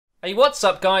Hey, what's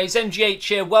up guys? MGH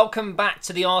here. Welcome back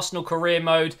to the Arsenal career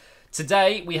mode.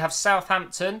 Today we have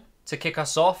Southampton to kick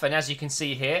us off, and as you can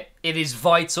see here, it is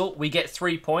vital we get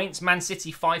 3 points. Man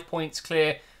City 5 points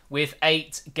clear with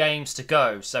 8 games to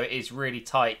go, so it is really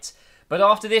tight. But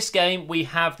after this game, we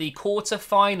have the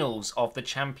quarter-finals of the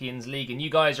Champions League, and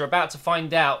you guys are about to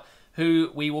find out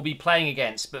who we will be playing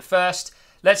against. But first,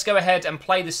 let's go ahead and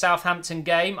play the Southampton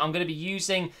game. I'm going to be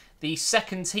using the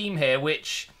second team here,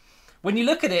 which, when you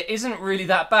look at it, isn't really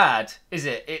that bad, is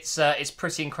it? It's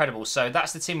pretty incredible. So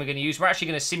that's the team we're going to use. We're actually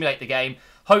going to simulate the game.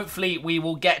 Hopefully, we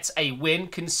will get a win.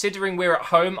 Considering we're at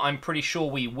home, I'm pretty sure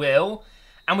we will.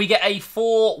 And we get a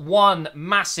 4-1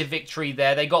 massive victory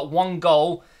there. They got 1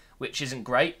 goal, which isn't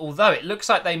great. Although, it looks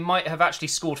like they might have actually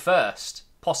scored first.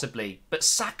 Possibly. But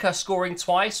Saka scoring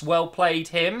twice. Well played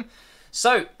him.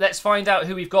 So, let's find out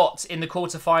who we've got in the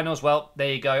quarterfinals. Well,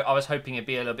 there you go. I was hoping it'd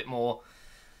be a little bit more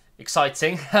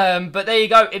exciting. But there you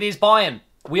go. It is Bayern.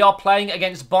 We are playing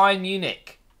against Bayern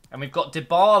Munich. And we've got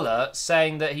Dybala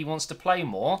saying that he wants to play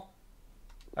more.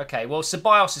 Okay, well,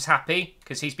 Ceballos is happy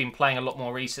because he's been playing a lot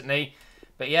more recently.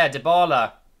 But yeah,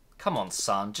 Dybala, come on,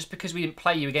 son. Just because we didn't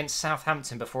play you against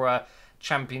Southampton before a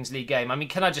Champions League game. I mean,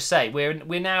 can I just say,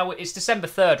 we're now, it's December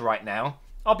 3rd right now.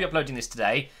 I'll be uploading this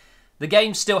today. The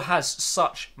game still has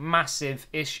such massive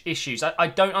issues. I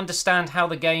don't understand how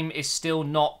the game is still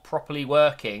not properly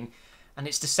working. And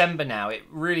it's December now. It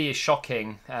really is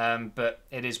shocking, but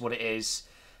it is what it is.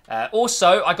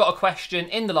 Also, I got a question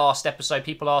in the last episode,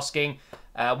 people asking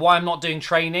why I'm not doing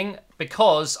training.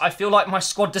 Because I feel like my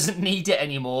squad doesn't need it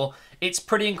anymore. It's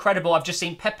pretty incredible. I've just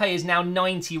seen Pepe is now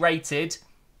 90 rated.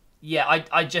 Yeah,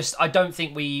 I don't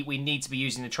think we need to be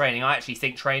using the training. I actually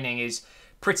think training is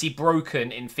pretty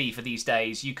broken in FIFA these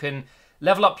days. You can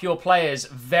level up your players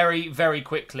very, very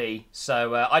quickly.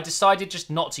 So I decided just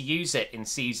not to use it in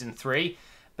Season 3.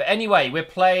 But anyway, we're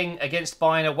playing against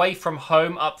Bayern away from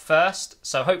home up first.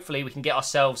 So hopefully we can get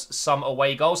ourselves some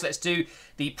away goals. Let's do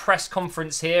the press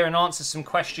conference here and answer some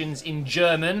questions in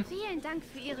German.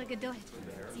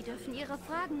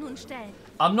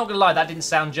 I'm not going to lie, that didn't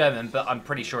sound German, but I'm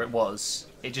pretty sure it was.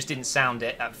 It just didn't sound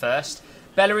it at first.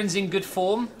 Bellerin's in good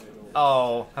form.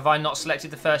 Oh, have I not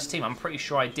selected the first team? I'm pretty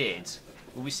sure I did.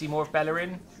 Will we see more of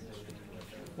Bellerin?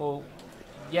 Well,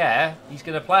 yeah, he's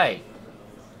going to play.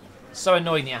 So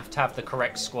annoying you have to have the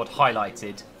correct squad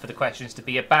highlighted for the questions to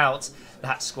be about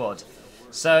that squad.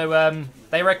 So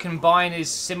they reckon Bayern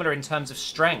is similar in terms of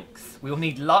strength. We'll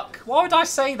need luck. Why would I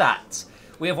say that?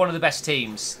 We have one of the best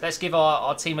teams. Let's give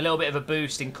our team a little bit of a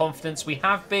boost in confidence. We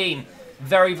have been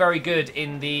very, very good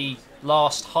in the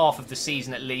last half of the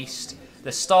season at least.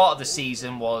 The start of the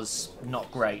season was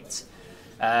not great.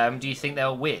 Do you think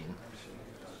they'll win?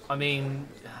 I mean,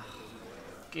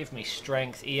 give me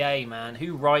strength. EA, man.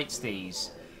 Who writes these?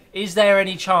 Is there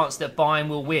any chance that Bayern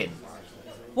will win?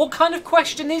 What kind of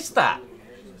question is that?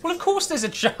 Well, of course there's a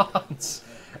chance.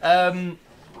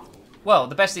 Well,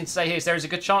 the best thing to say here is there is a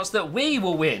good chance that we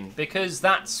will win, because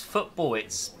that's football.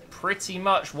 It's pretty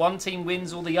much one team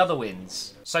wins or the other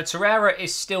wins. So Torreira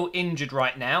is still injured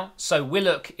right now. So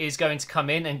Willock is going to come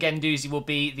in and Guendouzi will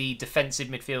be the defensive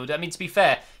midfielder. I mean, to be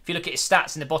fair, if you look at his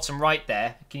stats in the bottom right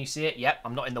there, can you see it? Yep,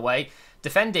 I'm not in the way.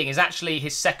 Defending is actually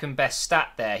his second best stat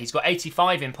there. He's got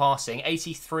 85 in passing,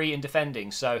 83 in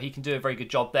defending. So he can do a very good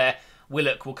job there.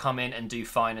 Willock will come in and do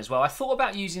fine as well. I thought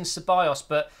about using Ceballos,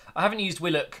 but I haven't used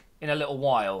Willock in a little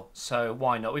while. So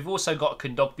why not? We've also got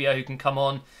Kondogbia who can come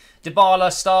on.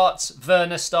 Dybala starts,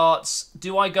 Werner starts.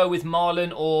 Do I go with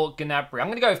Marlon or Gnabry? I'm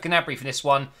going to go with Gnabry for this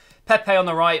one. Pepe on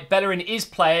the right. Bellerin is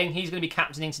playing. He's going to be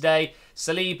captaining today.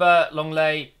 Saliba,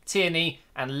 Longley, Tierney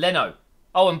and Leno.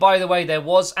 Oh, and by the way, there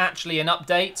was actually an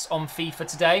update on FIFA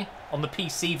today. On the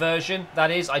PC version,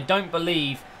 that is. I don't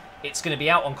believe it's going to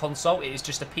be out on console. It is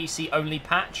just a PC-only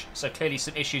patch. So clearly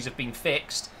some issues have been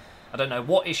fixed. I don't know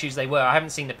what issues they were. I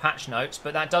haven't seen the patch notes.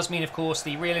 But that does mean, of course,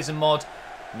 the realism mod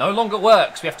no longer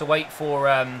works. We have to wait for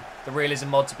the realism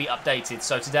mod to be updated.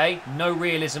 So today, no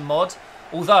realism mod.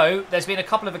 Although, there's been a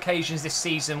couple of occasions this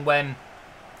season when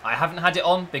I haven't had it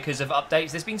on because of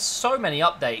updates. There's been so many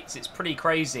updates. It's pretty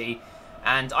crazy.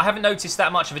 And I haven't noticed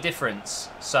that much of a difference.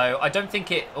 So I don't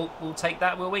think it... Oh, we'll take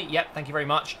that, will we? Yep, thank you very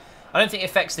much. I don't think it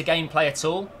affects the gameplay at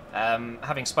all.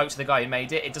 Having spoke to the guy who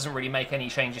made it, it doesn't really make any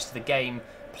changes to the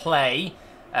gameplay.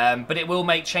 But it will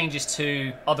make changes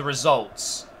to other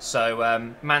results.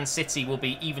 So Man City will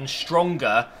be even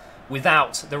stronger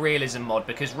without the realism mod.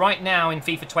 Because right now in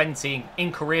FIFA 20,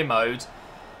 in career mode,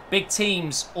 big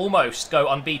teams almost go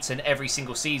unbeaten every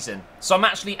single season. So I'm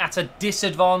actually at a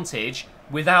disadvantage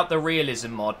without the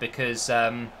realism mod. Because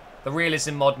the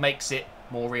realism mod makes it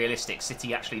more realistic.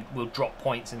 City actually will drop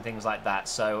points and things like that.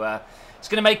 So it's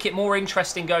going to make it more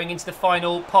interesting going into the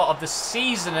final part of the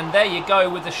season. And there you go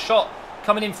with the shot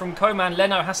coming in from Coman.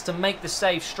 Leno has to make the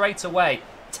save straight away.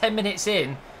 10 minutes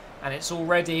in, and it's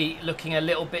already looking a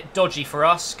little bit dodgy for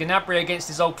us. Gnabry against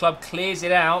his old club clears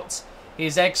it out.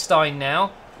 Here's Eggstein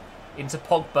now into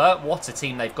Pogba. What a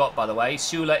team they've got, by the way.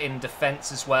 Sula in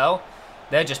defence as well.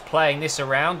 They're just playing this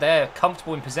around. They're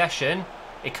comfortable in possession.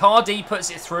 Icardi puts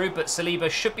it through, but Saliba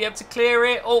should be able to clear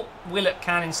it. Oh, Willock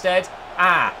can instead.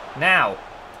 Now.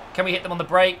 Can we hit them on the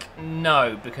break?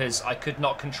 No, because I could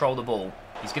not control the ball.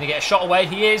 He's going to get a shot away.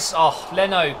 He is. Oh,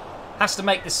 Leno has to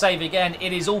make the save again.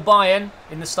 It is all Bayern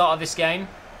in the start of this game.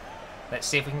 Let's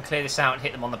see if we can clear this out and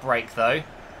hit them on the break, though.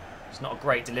 It's not a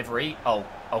great delivery. Oh,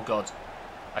 God.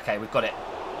 Okay, we've got it.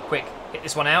 Quick, hit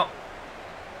this one out.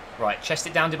 Right, chest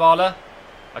it down, Dybala.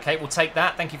 Okay, we'll take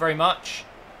that. Thank you very much.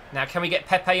 Now, can we get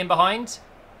Pepe in behind?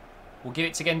 We'll give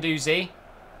it to Guendouzi.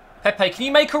 Pepe, can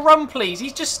you make a run, please?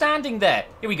 He's just standing there.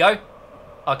 Here we go.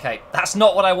 Okay, that's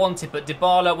not what I wanted, but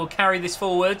Dybala will carry this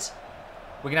forward.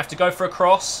 We're going to have to go for a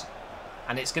cross,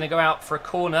 and it's going to go out for a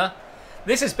corner.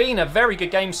 This has been a very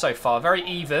good game so far, very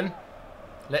even.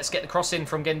 Let's get the cross in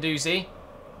from Guendouzi.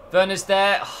 Werner's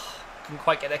there. Oh, couldn't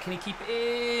quite get there. Can he keep it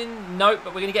in? Nope,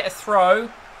 but we're going to get a throw.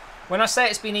 When I say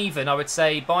it's been even, I would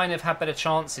say Bayern have had better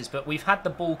chances, but we've had the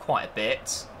ball quite a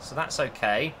bit, so that's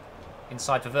okay.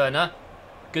 Inside for Werner.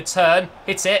 Good turn.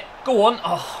 Hits it. Go on.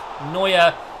 Oh,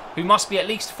 Neuer, who must be at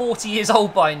least 40 years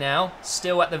old by now,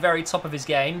 still at the very top of his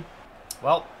game.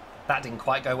 Well, that didn't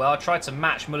quite go well. I tried to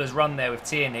match Muller's run there with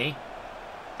Tierney.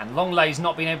 And Lenglet's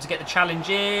not being able to get the challenge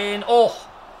in. Oh,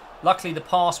 luckily the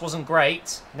pass wasn't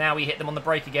great. Now we hit them on the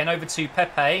break again. Over to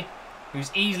Pepe,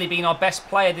 who's easily been our best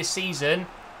player this season.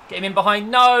 Get him in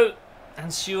behind. No!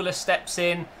 And Sula steps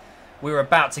in. We were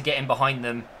about to get in behind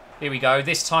them. Here we go.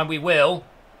 This time we will.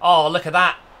 Oh, look at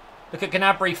that. Look at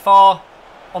Gnabry far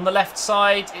on the left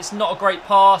side. It's not a great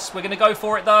pass. We're going to go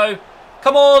for it, though.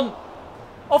 Come on.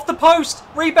 Off the post.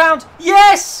 Rebound.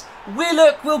 Yes!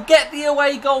 Willock will get the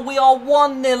away goal. We are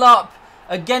 1-0 up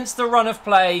against the run of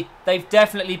play. They've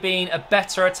definitely been a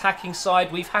better attacking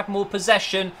side. We've had more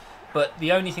possession, but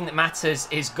the only thing that matters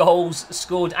is goals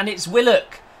scored. And it's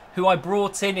Willock, who I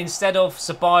brought in instead of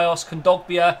Ceballos,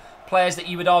 Kondogbia, players that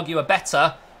you would argue are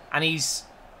better. And he's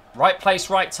right place,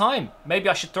 right time. Maybe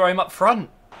I should throw him up front.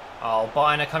 Oh,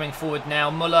 Bayern are coming forward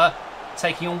now. Muller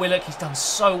taking on Willock. He's done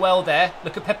so well there.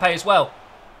 Look at Pepe as well.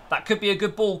 That could be a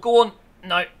good ball. Go on.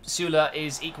 No, Sula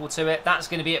is equal to it. That's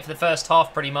going to be it for the first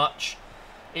half pretty much.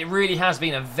 It really has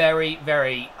been a very,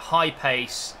 very high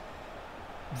pace,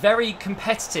 very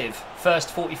competitive first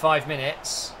 45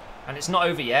 minutes. And it's not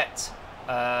over yet.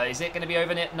 Is it going to be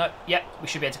over yet? No. Yep, we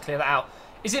should be able to clear that out.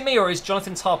 Is it me or is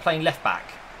Jonathan Tah playing left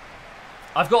back?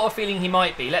 I've got a feeling he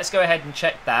might be. Let's go ahead and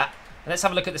check that. And let's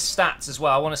have a look at the stats as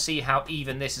well. I want to see how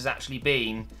even this has actually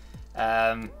been.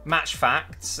 Match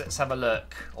facts. Let's have a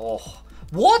look. Oh,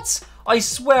 what? I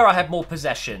swear I had more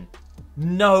possession.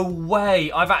 No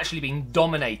way. I've actually been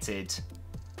dominated.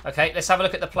 Okay, let's have a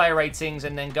look at the player ratings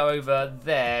and then go over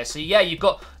there. So, yeah, you've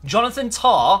got Jonathan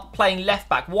Tah playing left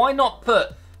back. Why not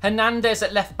put Hernandez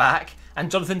at left back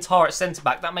and Jonathan Tah at centre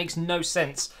back? That makes no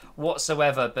sense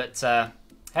whatsoever. But,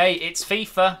 hey, it's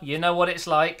FIFA. You know what it's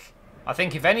like. I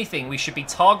think, if anything, we should be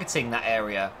targeting that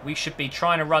area. We should be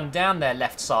trying to run down their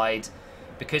left side.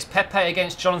 Because Pepe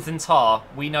against Jonathan Tah,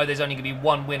 we know there's only going to be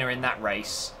one winner in that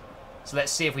race. So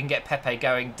let's see if we can get Pepe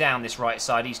going down this right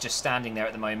side. He's just standing there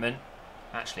at the moment.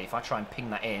 Actually, if I try and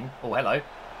ping that in. Oh, hello.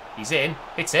 He's in.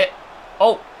 Hits it.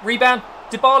 Oh, rebound.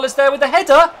 Dybala's there with the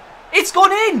header. It's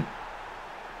gone in.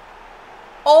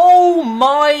 Oh,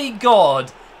 my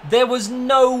God. There was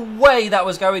no way that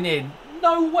was going in.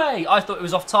 No way. I thought it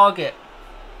was off target.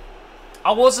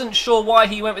 I wasn't sure why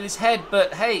he went with his head,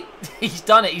 but hey, he's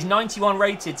done it. He's 91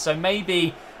 rated, so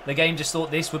maybe the game just thought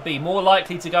this would be more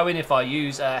likely to go in if I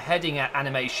use a heading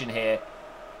animation here.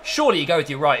 Surely you go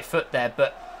with your right foot there,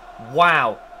 but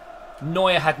wow.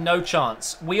 Neuer had no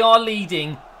chance. We are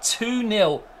leading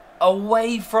 2-0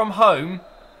 away from home,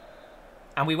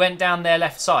 and we went down their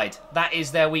left side. That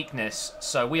is their weakness,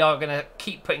 so we are going to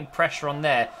keep putting pressure on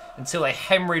there until they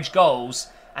hemorrhage goals,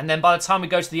 and then by the time we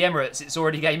go to the Emirates, it's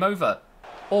already game over.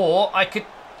 Or I could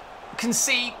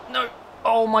concede. No.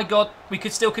 Oh, my God. We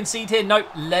could still concede here. Nope.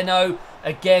 Leno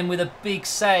again with a big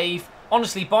save.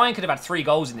 Honestly, Bayern could have had 3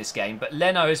 goals in this game, but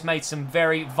Leno has made some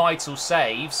very vital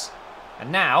saves.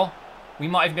 And now we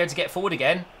might even be able to get forward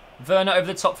again. Werner over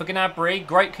the top for Gnabry.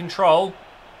 Great control.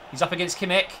 He's up against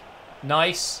Kimmich.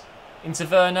 Nice. Into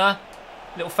Werner.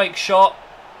 Little fake shot.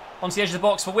 Onto the edge of the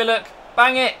box for Willock.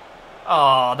 Bang it.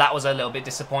 Oh, that was a little bit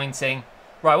disappointing.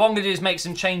 Right, what I'm going to do is make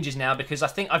some changes now because I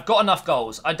think I've got enough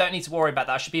goals. I don't need to worry about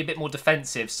that. I should be a bit more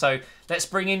defensive. So let's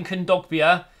bring in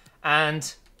Kondogbia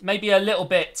and maybe a little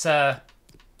bit,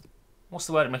 what's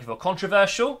the word I'm looking for?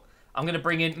 Controversial. I'm going to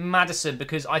bring in Maddison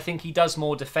because I think he does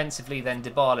more defensively than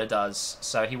Dybala does.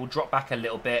 So he will drop back a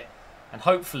little bit and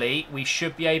hopefully we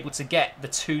should be able to get the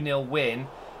 2-0 win.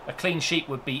 A clean sheet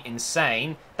would be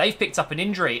insane. They've picked up an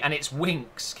injury and it's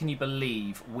Winks. Can you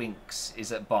believe Winks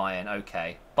is at Bayern?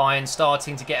 Okay. Bayern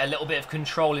starting to get a little bit of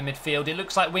control in midfield. It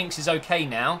looks like Winks is okay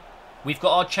now. We've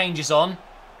got our changes on.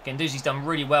 Guendouzi's done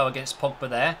really well against Pogba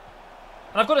there.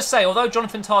 And I've got to say, although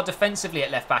Jonathan Tah defensively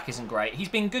at left-back isn't great, he's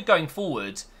been good going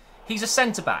forward. He's a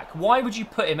centre-back. Why would you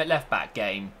put him at left-back,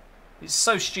 game? It's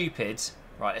so stupid.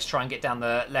 Right, let's try and get down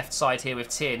the left side here with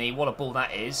Tierney. What a ball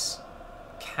that is.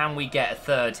 Can we get a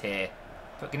third here?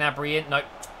 Put Gnabry in. Nope.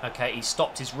 Okay, he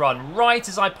stopped his run right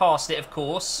as I passed it, of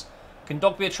course.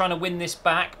 Kondogbia trying to win this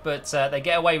back, but they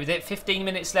get away with it. 15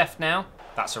 minutes left now.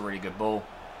 That's a really good ball.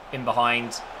 In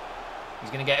behind.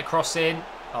 He's going to get a cross in.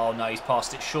 Oh, no, he's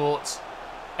passed it short.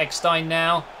 Eggstein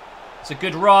now. It's a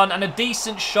good run and a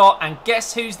decent shot. And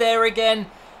guess who's there again?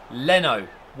 Leno.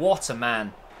 What a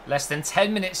man. Less than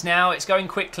 10 minutes now. It's going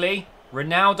quickly.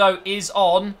 Ronaldo is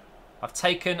on. I've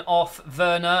taken off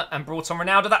Werner and brought on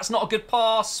Ronaldo. That's not a good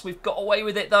pass. We've got away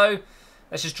with it, though.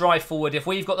 Let's just drive forward. If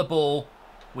we've got the ball,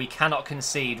 we cannot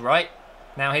concede, right?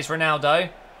 Now, here's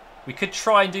Ronaldo. We could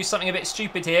try and do something a bit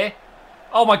stupid here.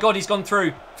 Oh, my God, he's gone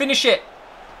through. Finish it.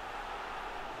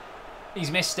 He's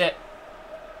missed it.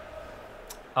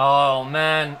 Oh,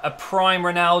 man. A prime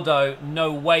Ronaldo.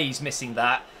 No way he's missing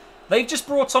that. They've just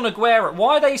brought on Aguero.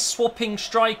 Why are they swapping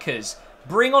strikers?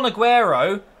 Bring on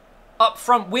Aguero up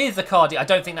front with Icardi. I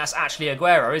don't think that's actually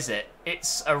Aguero, is it?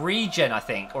 It's a regen, I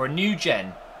think, or a new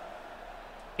gen.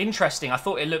 Interesting. I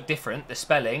thought it looked different, the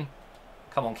spelling.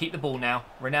 Come on, keep the ball now.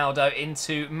 Ronaldo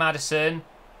into Maddison.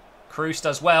 Kroos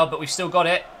does well, but we've still got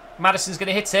it. Maddison's going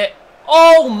to hit it.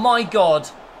 Oh, my God.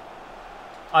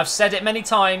 I've said it many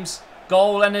times.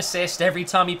 Goal and assist every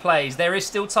time he plays. There is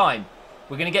still time.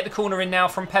 We're going to get the corner in now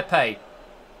from Pepe.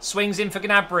 Swings in for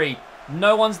Gnabry.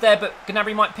 No one's there, but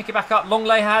Gnabry might pick it back up.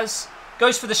 Longley has.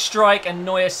 Goes for the strike, and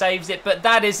Neuer saves it. But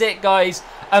that is it, guys.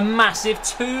 A massive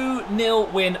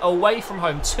 2-0 win away from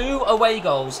home. 2 away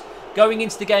goals going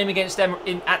into the game against them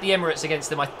at the Emirates against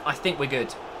them. I think we're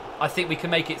good. I think we can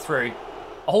make it through.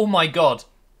 Oh, my God.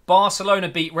 Barcelona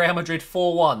beat Real Madrid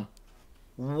 4-1.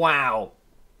 Wow.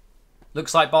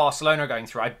 Looks like Barcelona are going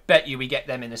through. I bet you we get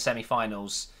them in the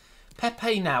semi-finals.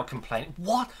 Pepe now complaining.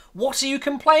 What are you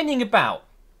complaining about?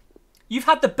 You've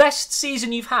had the best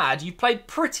season you've had. You've played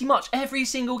pretty much every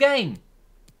single game.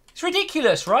 It's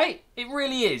ridiculous, right? It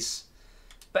really is.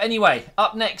 But anyway,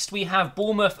 up next we have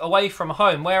Bournemouth away from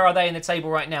home. Where are they in the table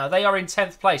right now? They are in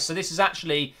 10th place, so this is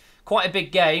actually quite a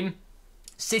big game.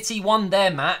 City won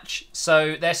their match,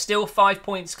 so they're still 5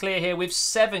 points clear here with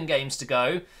 7 games to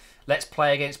go. Let's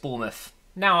play against Bournemouth.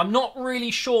 Now, I'm not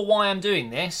really sure why I'm doing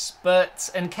this, but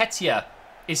Nketiah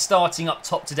is starting up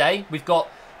top today. We've got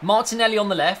Martinelli on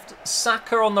the left,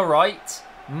 Saka on the right,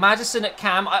 Maddison at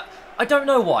cam. I don't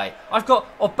know why. I've got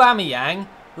Aubameyang,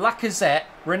 Lacazette,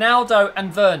 Ronaldo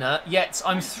and Werner, yet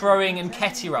I'm throwing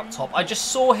Nketiah up top. I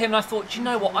just saw him and I thought, do you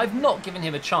know what? I've not given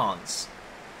him a chance.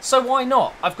 So why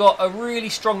not? I've got a really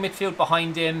strong midfield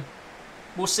behind him.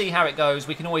 We'll see how it goes.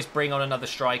 We can always bring on another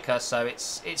striker, so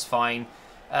it's fine.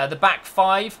 The back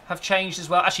 5 have changed as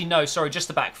well. Actually, no, sorry, just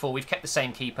the back 4. We've kept the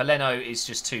same keeper. Leno is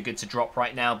just too good to drop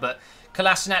right now, but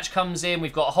Kolasinac comes in.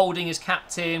 We've got Holding as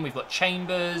captain. We've got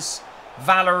Chambers,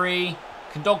 Valerie,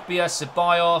 Kondogbia,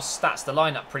 Ceballos. That's the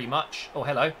lineup pretty much. Oh,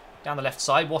 hello. Down the left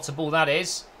side. What a ball that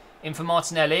is. In for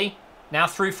Martinelli. Now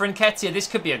through for Nketiah. This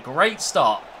could be a great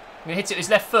start. I'm going to hit it with his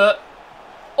left foot.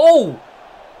 Oh!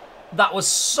 That was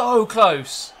so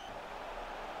close.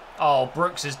 Oh,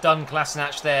 Brooks has done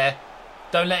Kolasinac there.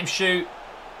 Don't let him shoot.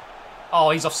 Oh,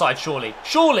 he's offside, surely.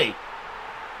 Surely!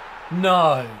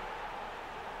 No.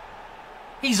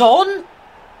 He's on?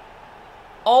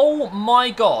 Oh my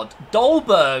God.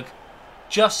 Dolberg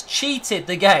just cheated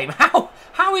the game.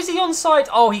 How is he onside?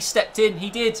 Oh, he stepped in. He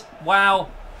did. Wow.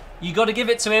 You got to give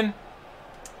it to him.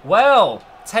 Well,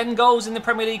 10 goals in the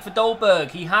Premier League for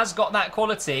Dolberg. He has got that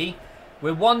quality.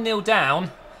 We're 1-0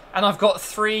 down. And I've got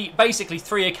basically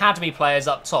three academy players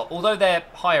up top. Although they're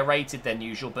higher rated than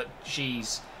usual. But,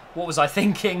 geez, what was I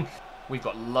thinking? We've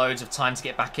got loads of time to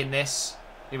get back in this.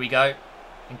 Here we go.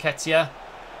 Nketiah.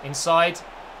 Inside.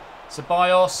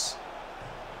 Ceballos.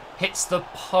 Hits the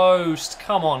post.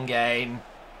 Come on, game.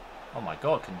 Oh, my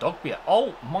God. Kondogbia.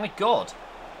 Oh, my God.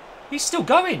 He's still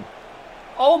going.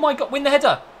 Oh, my God. Win the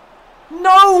header.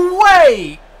 No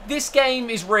way! This game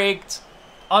is rigged.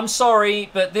 I'm sorry,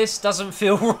 but this doesn't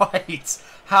feel right.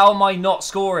 How am I not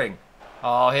scoring?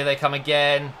 Oh, here they come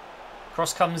again.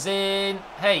 Cross comes in.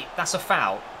 Hey, that's a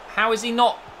foul. How is he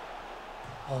not?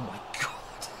 Oh my God.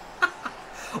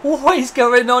 What is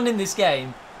going on in this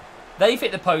game? They've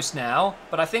hit the post now,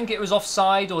 but I think it was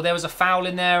offside or there was a foul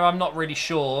in there. I'm not really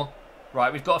sure.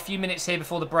 Right, we've got a few minutes here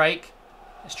before the break.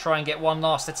 Let's try and get one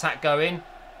last attack going.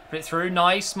 Put it through.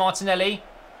 Nice. Martinelli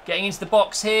getting into the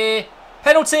box here.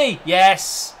 Penalty.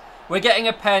 Yes. We're getting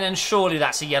a pen and surely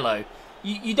that's a yellow.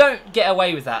 You don't get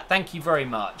away with that. Thank you very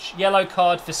much. Yellow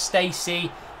card for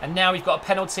Stacey. And now we've got a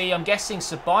penalty. I'm guessing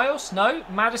Ceballos? No.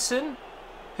 Madison?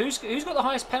 Who's got the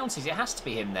highest penalties? It has to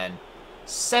be him then.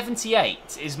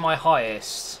 78 is my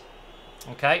highest.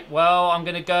 Okay. Well, I'm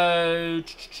going to go...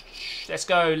 Let's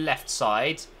go left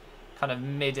side. Kind of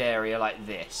mid-area like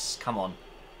this. Come on.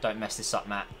 Don't mess this up,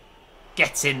 Matt.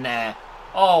 Get in there.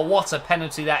 Oh, what a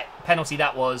penalty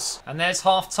that was. And there's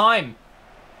half-time.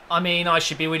 I mean, I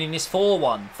should be winning this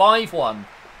 4-1, 5-1.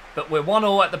 But we're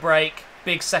 1-1 at the break.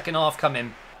 Big second half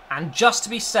coming. And just to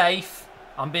be safe,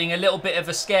 I'm being a little bit of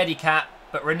a scaredy cat.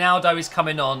 But Ronaldo is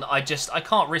coming on. I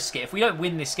can't risk it. If we don't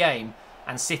win this game,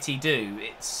 and City do,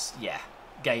 it's, yeah,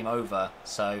 game over.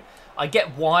 So I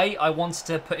get why I wanted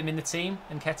to put him in the team,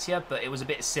 Nketiah, but it was a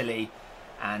bit silly.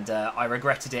 And I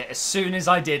regretted it as soon as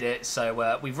I did it.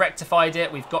 So we've rectified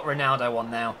it. We've got Ronaldo on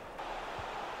now.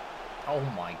 Oh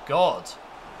my God.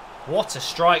 What a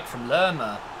strike from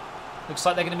Lerma. Looks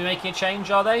like they're going to be making a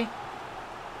change, are they?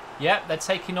 Yep, they're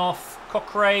taking off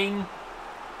Cochrane.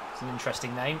 It's an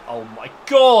interesting name. Oh my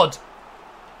God.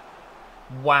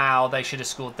 Wow, they should have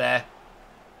scored there.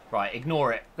 Right,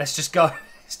 ignore it. Let's just go.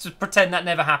 Let's just pretend that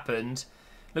never happened.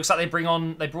 Looks like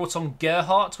they brought on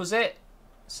Gerhardt, was it?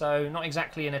 So, not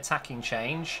exactly an attacking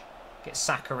change. Get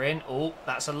Saka in. Oh,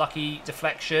 that's a lucky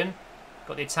deflection.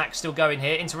 Got the attack still going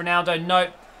here. Into Ronaldo.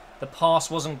 Nope. The pass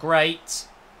wasn't great.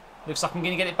 Looks like I'm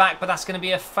going to get it back, but that's going to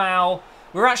be a foul.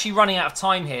 We're actually running out of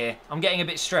time here. I'm getting a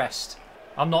bit stressed.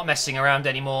 I'm not messing around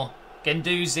anymore.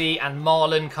 Guendouzi and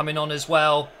Marlon coming on as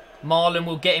well. Marlon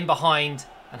will get in behind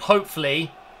and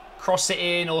hopefully cross it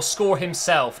in or score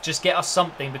himself. Just get us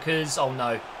something because... Oh,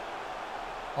 no.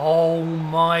 Oh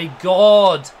my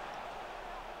God.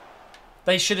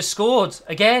 They should have scored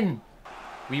again.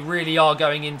 We really are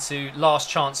going into last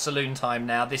chance saloon time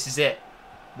now. This is it.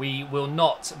 We will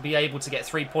not be able to get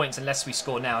 3 points unless we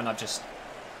score now. And I've just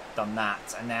done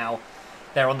that. And now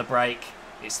they're on the break.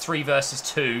 It's 3 versus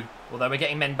 2. Although we're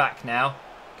getting men back now.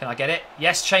 Can I get it?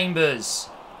 Yes, Chambers.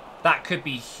 That could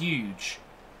be huge.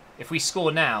 If we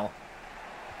score now,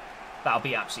 that'll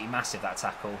be absolutely massive, that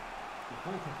tackle.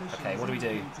 Okay, what do we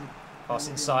do? Pass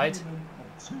inside.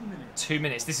 2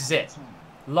 minutes. This is it.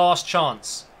 Last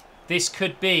chance. This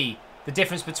could be the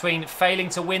difference between failing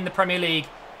to win the Premier League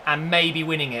and maybe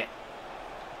winning it.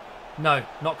 No,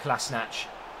 not Kolasinac.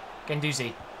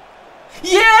 Guendouzi.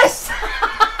 Yes!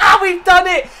 We've done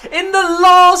it in the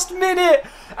last minute.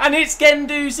 And it's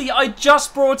Guendouzi. I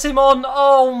just brought him on.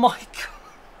 Oh my God.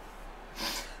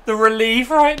 The relief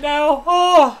right now.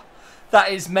 Oh,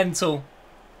 that is mental.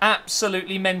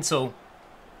 Absolutely mental.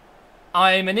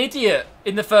 I'm an idiot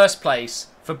in the first place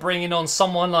for bringing on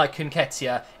someone like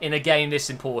Nketiah in a game this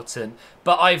important.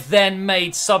 But I've then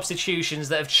made substitutions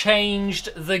that have changed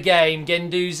the game.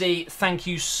 Guendouzi, thank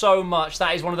you so much.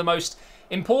 That is one of the most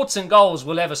important goals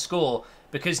we'll ever score.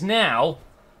 Because now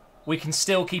we can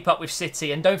still keep up with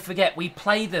City. And don't forget, we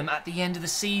play them at the end of the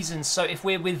season. So if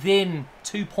we're within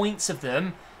 2 points of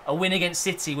them, a win against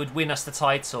City would win us the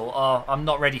title. Oh, I'm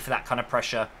not ready for that kind of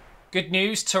pressure. Good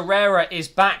news, Torreira is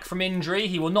back from injury.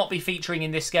 He will not be featuring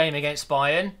in this game against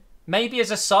Bayern. Maybe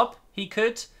as a sub, he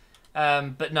could.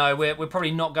 But no, we're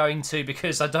probably not going to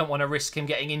because I don't want to risk him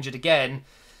getting injured again.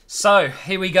 So,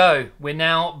 here we go. We're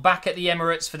now back at the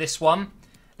Emirates for this one.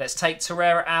 Let's take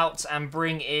Torreira out and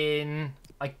bring in,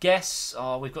 I guess...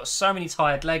 Oh, we've got so many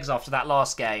tired legs after that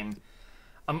last game.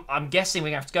 I'm guessing we're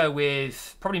going to have to go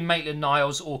with probably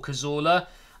Maitland-Niles or Cazorla.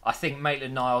 I think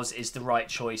Maitland-Niles is the right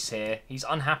choice here. He's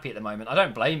unhappy at the moment. I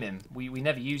don't blame him. We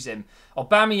never use him.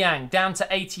 Aubameyang down to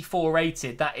 84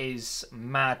 rated. That is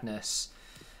madness.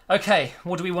 Okay,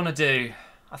 what do we want to do?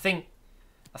 I think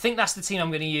that's the team I'm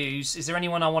going to use. Is there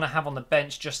anyone I want to have on the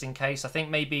bench just in case? I think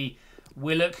maybe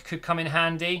Willock could come in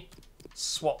handy.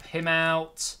 Swap him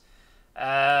out.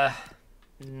 No,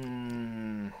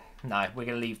 we're going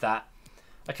to leave that.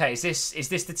 Okay, is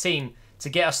this the team to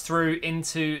get us through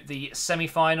into the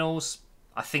semi-finals?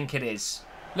 I think it is.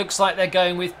 Looks like they're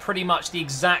going with pretty much the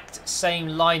exact same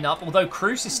lineup, although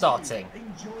Kroos is starting.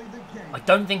 I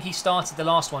don't think he started the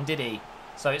last one, did he?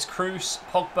 So it's Kroos,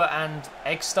 Pogba and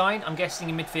Eggstein, I'm guessing,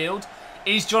 in midfield.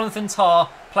 Is Jonathan Tah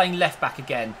playing left-back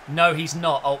again? No, he's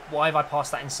not. Oh, why have I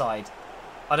passed that inside?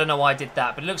 I don't know why I did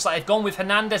that, but it looks like they've gone with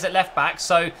Hernandez at left-back,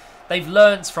 so they've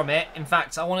learnt from it. In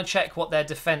fact, I want to check what their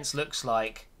defence looks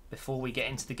like before we get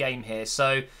into the game here.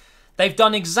 So they've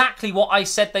done exactly what I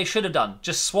said they should have done.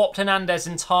 Just swapped Hernandez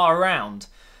and Tah around.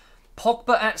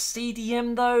 Pogba at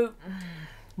CDM, though?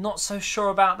 Not so sure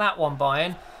about that one,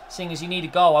 Bayern. Seeing as you need a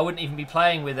goal, I wouldn't even be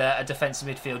playing with a defensive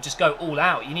midfield. Just go all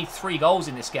out. You need 3 goals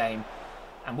in this game.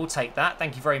 And we'll take that.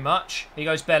 Thank you very much. Here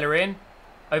goes Bellerin.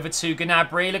 Over to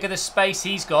Gnabry. Look at the space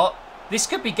he's got. This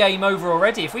could be game over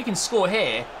already. If we can score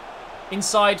here.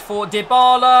 Inside for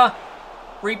Dybala.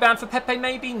 Rebound for Pepe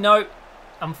maybe? No.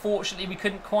 Unfortunately, we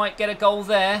couldn't quite get a goal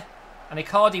there. And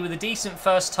Icardi with a decent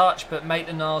first touch, but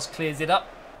Maitland-Niles clears it up.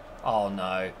 Oh,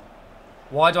 no.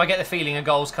 Why do I get the feeling a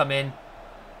goal's come in?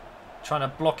 Trying to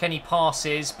block any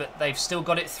passes, but they've still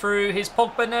got it through. Here's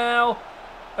Pogba now.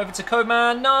 Over to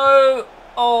Coman. No!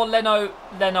 Oh, Leno.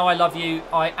 Leno, I love you.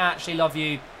 I actually love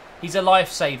you. He's a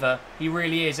lifesaver. He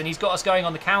really is. And he's got us going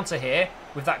on the counter here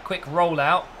with that quick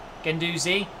rollout.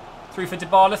 Guendouzi. Through for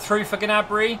Dybala. Through for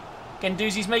Gnabry.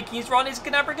 Guendouzi's making his run. Is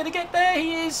Gnabry going to get there?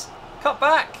 He is. Cut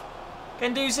back.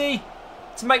 Guendouzi.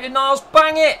 To Maitland-Niles.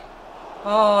 Bang it!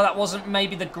 Oh, that wasn't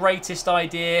maybe the greatest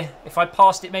idea. If I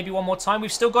passed it maybe one more time.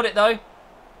 We've still got it, though.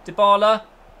 Dybala.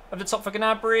 Over the top for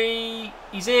Gnabry.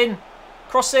 He's in.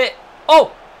 Cross it.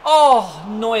 Oh! Oh!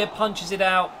 Neuer punches it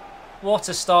out. What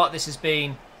a start this has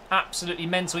been. Absolutely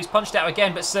mental. He's punched out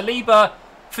again, but Saliba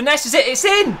finesses it. It's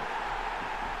in!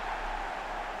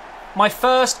 My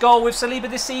first goal with Saliba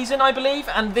this season, I believe,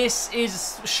 and this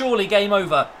is surely game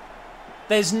over.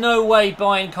 There's no way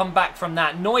Bayern come back from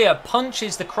that. Neuer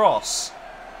punches the cross.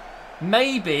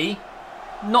 Maybe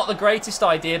not the greatest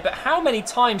idea, but how many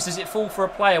times does it fall for a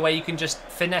player where you can just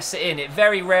finesse it in? It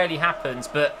very rarely happens,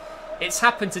 but it's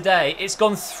happened today. It's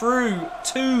gone through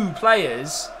 2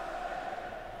 players.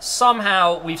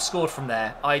 Somehow we've scored from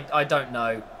there. I don't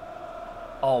know.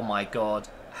 Oh my God.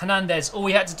 Hernandez, all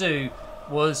he had to do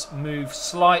was move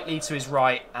slightly to his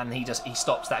right and he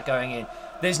stops that going in.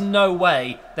 There's no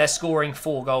way they're scoring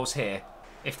 4 goals here.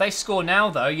 If they score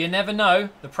now, though, you never know.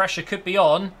 The pressure could be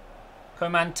on.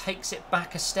 Coman takes it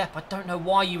back a step. I don't know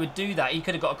why you would do that. He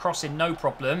could have got a cross in, no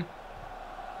problem.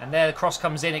 And there the cross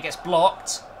comes in. It gets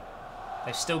blocked.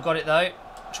 They've still got it, though.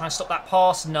 Try and stop that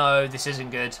pass. No, this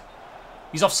isn't good.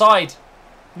 He's offside.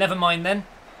 Never mind, then.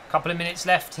 Couple of minutes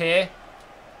left here.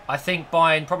 I think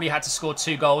Bayern probably had to score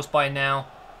 2 goals by now.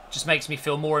 Just makes me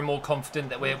feel more and more confident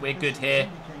that we're good here.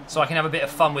 So I can have a bit of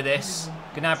fun with this.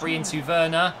 Gnabry into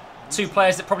Werner. 2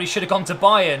 players that probably should have gone to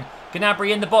Bayern.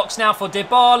 Gnabry in the box now for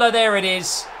Dybala. There it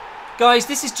is. Guys,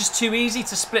 this is just too easy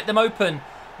to split them open.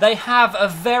 They have a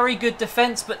very good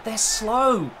defence, but they're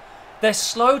slow. They're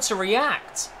slow to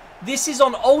react. This is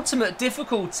on ultimate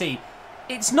difficulty.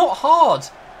 It's not hard.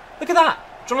 Look at that.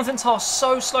 Jonathan Tah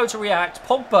so slow to react.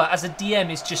 Pogba as a DM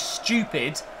is just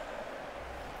stupid.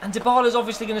 And Dybala's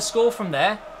obviously going to score from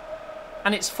there.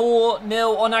 And it's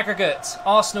 4-0 on aggregate.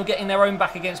 Arsenal getting their own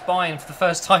back against Bayern for the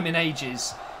first time in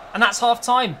ages. And that's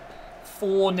half-time.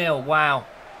 4-0. Wow.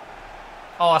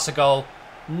 Oh, that's a goal.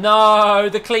 No,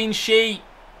 the clean sheet.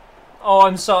 Oh,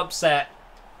 I'm so upset.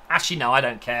 Actually, no, I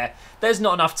don't care. There's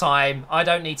not enough time. I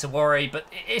don't need to worry. But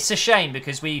it's a shame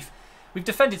because we've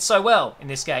defended so well in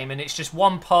this game. And it's just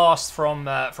one pass from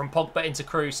Pogba into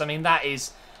Kroos. I mean, that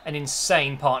is an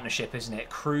insane partnership, isn't it?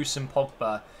 Kroos and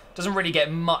Pogba. Doesn't really get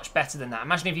much better than that.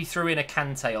 Imagine if you threw in a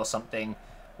Kante or something.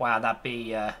 Wow, that'd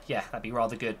be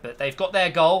rather good. But they've got their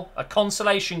goal, a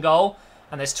consolation goal,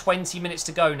 and there's 20 minutes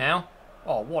to go now.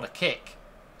 Oh, what a kick.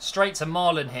 Straight to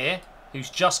Marlon here, who's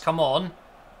just come on.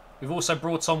 We've also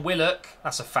brought on Willock.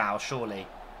 That's a foul, surely.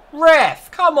 Ref,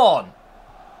 come on.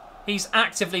 He's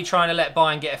actively trying to let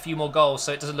Bayern get a few more goals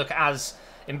so it doesn't look as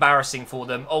embarrassing for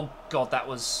them. Oh, God, that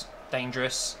was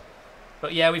dangerous.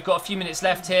 But yeah, we've got a few minutes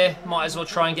left here. Might as well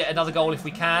try and get another goal if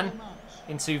we can.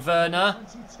 Into Werner.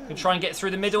 Can try and get through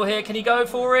the middle here. Can he go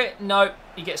for it? No.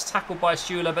 He gets tackled by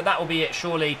Stühler, but that will be it,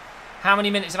 surely. How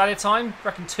many minutes of added time?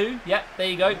 Reckon 2? Yep, there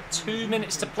you go. 2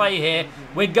 minutes to play here.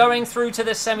 We're going through to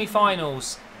the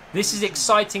semi-finals. This is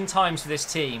exciting times for this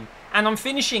team. And I'm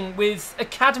finishing with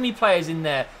academy players in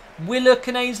there. Willock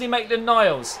and Ainsley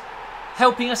Maitland-Niles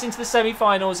helping us into the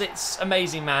semi-finals. It's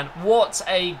amazing, man. What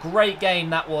a great game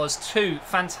that was. 2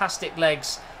 fantastic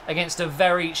legs against a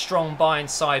very strong Bayern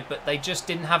side, but they just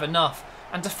didn't have enough.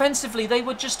 And defensively, they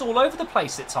were just all over the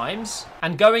place at times.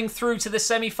 And going through to the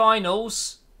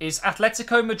semi-finals is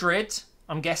Atletico Madrid,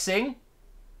 I'm guessing.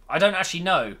 I don't actually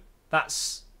know.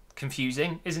 That's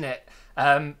confusing, isn't it?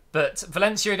 But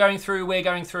Valencia are going through, we're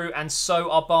going through, and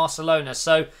so are Barcelona.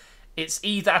 So It's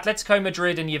either Atletico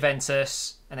Madrid and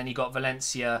Juventus, and then you got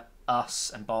Valencia,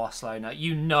 us, and Barcelona.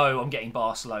 You know I'm getting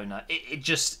Barcelona. It's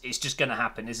just going to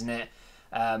happen, isn't it?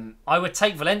 I would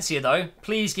take Valencia, though.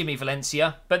 Please give me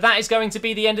Valencia. But that is going to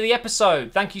be the end of the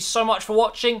episode. Thank you so much for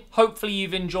watching. Hopefully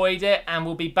you've enjoyed it, and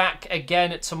we'll be back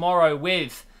again tomorrow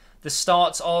with the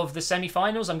start of the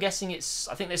semi-finals. I'm guessing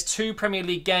I think there's 2 Premier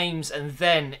League games, and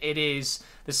then it is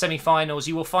the semi-finals.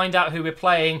 You will find out who we're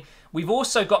playing. We've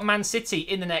also got Man City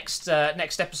in the next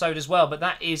episode as well, but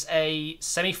that is a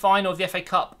semi-final of the FA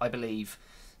Cup, I believe.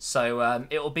 So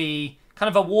it will be kind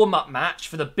of a warm-up match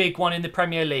for the big one in the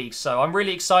Premier League. So I'm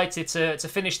really excited to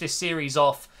finish this series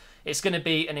off. It's going to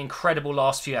be an incredible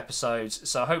last few episodes.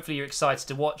 So hopefully you're excited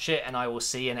to watch it, and I will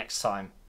see you next time.